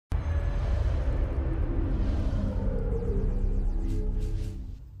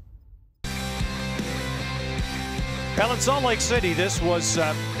Well, in Salt Lake City, this was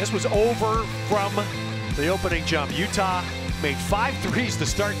over from the opening jump. Utah made 5 threes to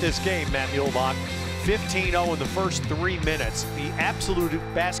start this game, Matt Muehlebach. 15-0 in the first 3 minutes. The absolute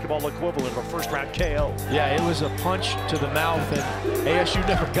basketball equivalent of a first-round KO. Yeah, it was a punch to the mouth, and ASU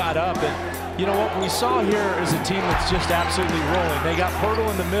never got up. And you know what we saw here is a team that's just absolutely rolling. They got Berkeley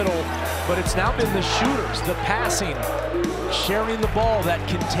in the middle, but it's now been the shooters, the passing, sharing the ball, that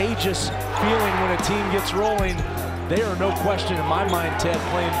contagious feeling when a team gets rolling. They are, no question in my mind, Ted,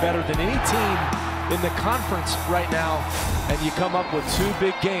 playing better than any team in the conference right now. And you come up with 2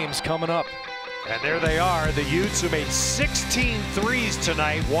 big games coming up. And there they are, the Utes, who made 16 threes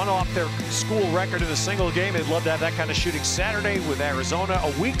tonight, one off their school record in a single game. They'd love to have that kind of shooting Saturday with Arizona.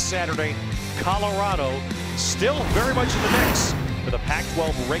 A week Saturday, Colorado, still very much in the mix for the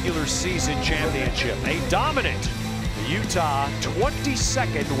Pac-12 regular season championship. A dominant Utah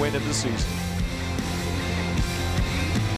 22nd win of the season.